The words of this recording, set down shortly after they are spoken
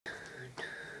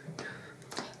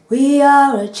We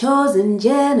are a chosen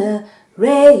generation,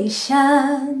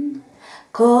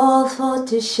 called forth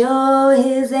to show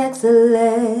His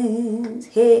excellence.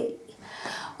 Hey,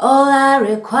 all I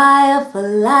require for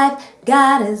life,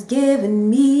 God has given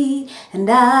me, and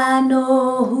I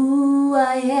know who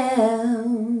I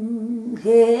am.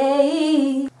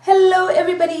 Hey, hello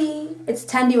everybody, it's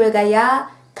ThandiwekaYah,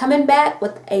 coming back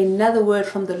with another word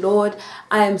from the Lord.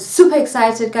 I am super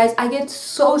excited, guys. I get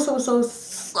so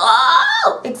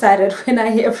excited when I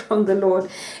hear from the Lord.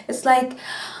 It's like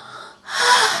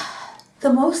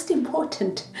the most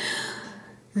important,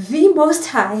 the Most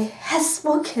High has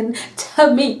spoken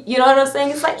to me. You know what I'm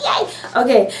saying? It's like, yay!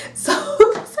 Okay, so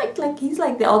it's like he's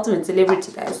like the ultimate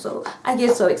celebrity, guys. So I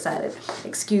get so excited.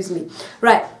 Excuse me.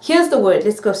 Right, here's the word.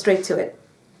 Let's go straight to it.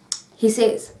 He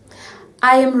says,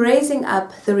 I am raising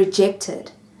up the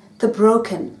rejected, the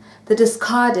broken, the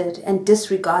discarded and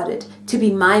disregarded to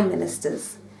be my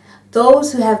ministers.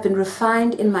 Those who have been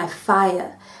refined in my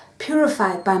fire,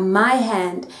 purified by my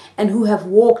hand, and who have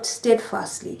walked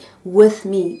steadfastly with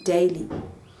me daily.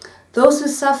 Those who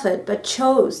suffered but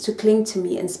chose to cling to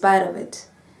me in spite of it.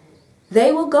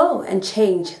 They will go and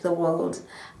change the world.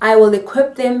 I will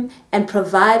equip them and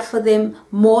provide for them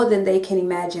more than they can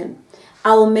imagine.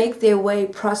 I will make their way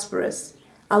prosperous.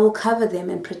 I will cover them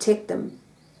and protect them.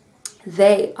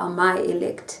 They are my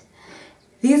elect.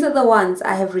 These are the ones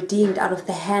I have redeemed out of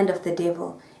the hand of the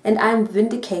devil, and I am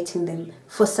vindicating them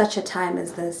for such a time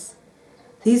as this.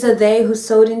 These are they who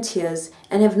sowed in tears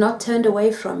and have not turned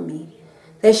away from me.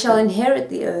 They shall inherit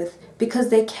the earth because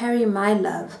they carry my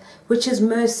love, which is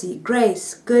mercy,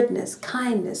 grace, goodness,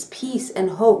 kindness, peace,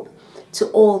 and hope to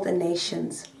all the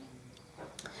nations.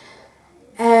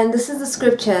 And this is the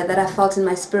scripture that I felt in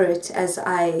my spirit as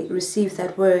I received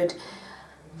that word.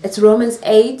 It's Romans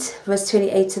 8, verse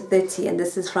 28 to 30, and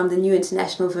this is from the New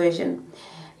International Version.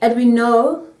 And we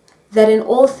know that in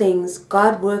all things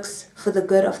God works for the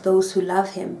good of those who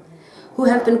love Him, who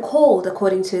have been called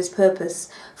according to His purpose.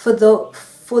 For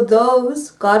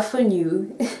those God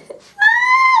foreknew. What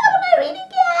am I reading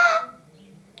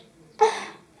here?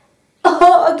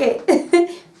 Oh, okay.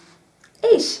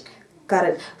 Ish. Got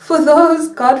it. For those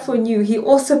God foreknew, He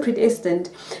also predestined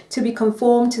to be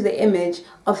conformed to the image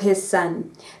of His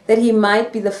Son, that He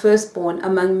might be the firstborn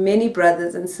among many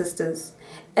brothers and sisters.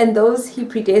 And those He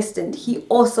predestined, He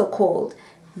also called.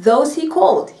 Those He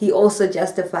called, He also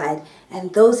justified.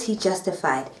 And those He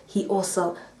justified, He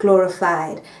also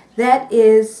glorified. That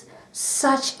is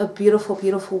such a beautiful,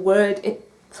 beautiful word.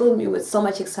 It filled me with so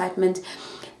much excitement.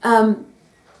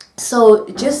 So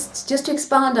just to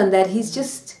expound on that, He's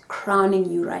just crowning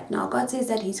you right now. God says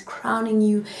that He's crowning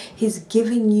you. He's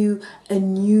giving you a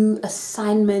new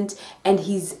assignment, and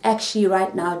He's actually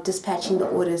right now dispatching the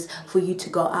orders for you to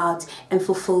go out and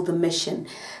fulfill the mission.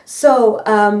 So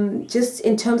just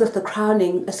in terms of the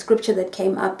crowning, a scripture that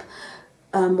came up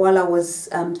while I was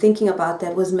thinking about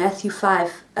that was Matthew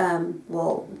 5.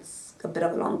 Well, it's a bit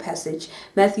of a long passage.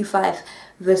 Matthew 5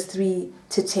 verse 3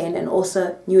 to 10, and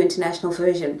also New International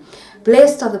Version.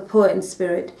 Blessed are the poor in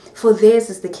spirit, for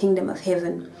theirs is the kingdom of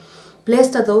heaven.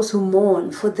 Blessed are those who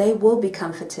mourn, for they will be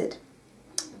comforted.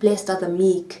 Blessed are the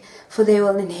meek, for they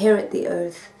will inherit the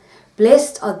earth.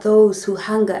 Blessed are those who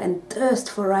hunger and thirst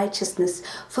for righteousness,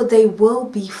 for they will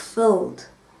be filled.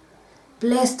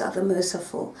 Blessed are the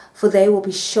merciful, for they will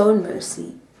be shown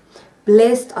mercy.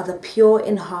 Blessed are the pure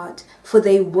in heart, for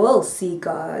they will see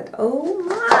God. Oh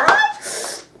my!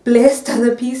 Blessed are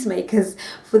the peacemakers,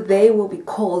 for they will be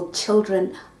called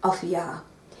children of Yah.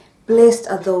 Blessed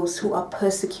are those who are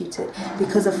persecuted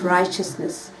because of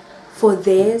righteousness, for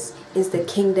theirs is the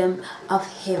kingdom of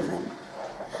heaven.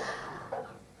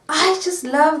 I just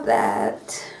love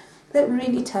that. That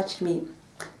really touched me.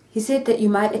 He said that you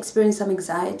might experience some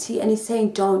anxiety, and He's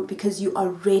saying don't, because you are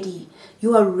ready.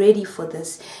 You are ready for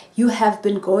this. You have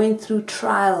been going through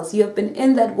trials. You have been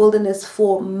in that wilderness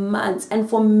for months, and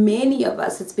for many of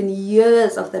us it's been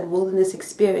years of that wilderness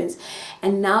experience.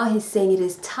 And now He's saying it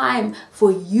is time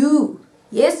for you,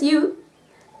 yes you,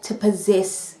 to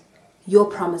possess your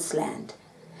promised land.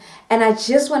 And I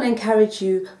just want to encourage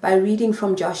you by reading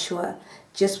from Joshua,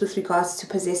 just with regards to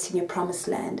possessing your promised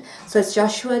land. So it's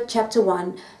Joshua chapter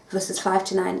 1 verses 5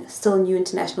 to 9, still New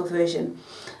International Version.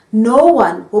 No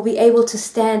one will be able to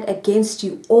stand against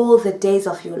you all the days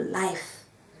of your life.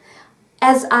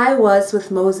 As I was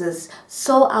with Moses,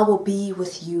 so I will be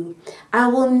with you. I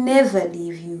will never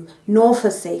leave you nor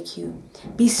forsake you.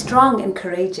 Be strong and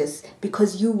courageous,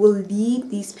 because you will lead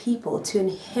these people to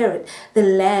inherit the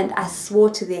land I swore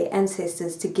to their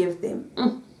ancestors to give them.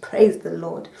 Praise the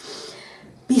Lord.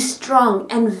 Be strong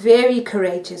and very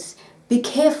courageous. Be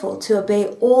careful to obey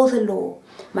all the law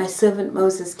my servant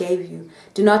Moses gave you.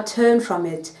 Do not turn from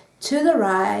it to the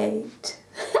right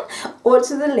or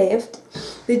to the left,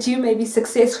 that you may be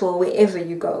successful wherever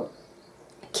you go.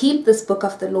 Keep this book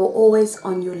of the law always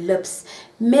on your lips.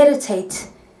 Meditate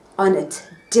on it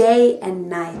day and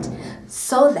night,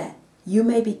 so that you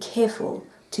may be careful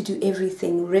to do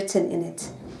everything written in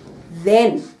it.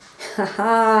 Then,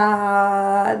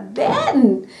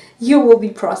 then you will be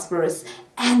prosperous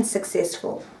and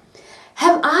successful.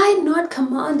 Have I not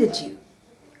commanded you?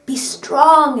 Be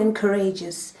strong and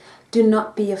courageous. Do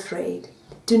not be afraid.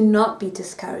 Do not be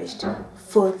discouraged,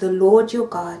 for the Lord your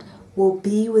God will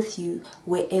be with you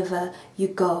wherever you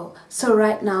go. So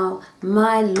right now,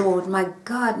 my Lord, my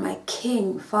God, my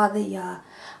King, Father Yah,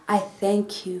 I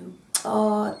thank you.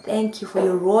 Oh, thank you for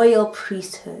your royal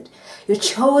priesthood, your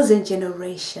chosen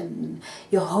generation,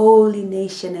 your holy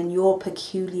nation, and your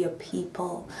peculiar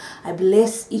people. I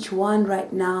bless each one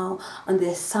right now on the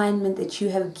assignment that you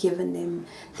have given them.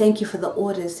 Thank you for the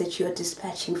orders that you are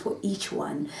dispatching for each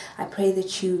one. I pray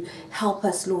that you help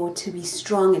us, Lord, to be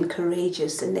strong and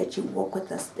courageous, and that you walk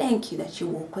with us. Thank you that you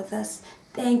walk with us.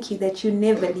 Thank you that you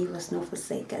never leave us nor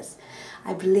forsake us.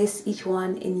 I bless each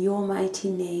one in your mighty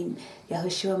name,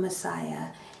 Yahushua Messiah.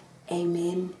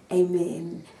 Amen.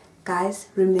 Amen. Guys,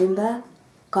 remember,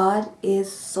 God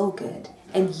is so good,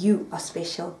 and you are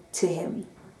special to him.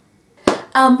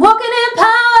 I'm walking in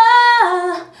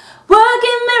power,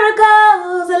 working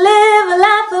miracles. I live a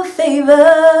life of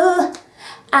favor.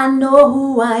 I know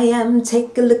who I am.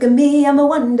 Take a look at me. I'm a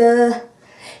wonder.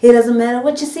 It doesn't matter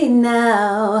what you see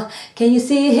now. Can you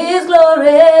see his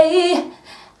glory?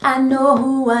 I know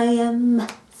who I am.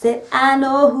 Said I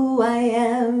know who I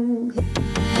am.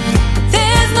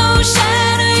 There's no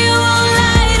shadow you won't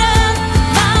light.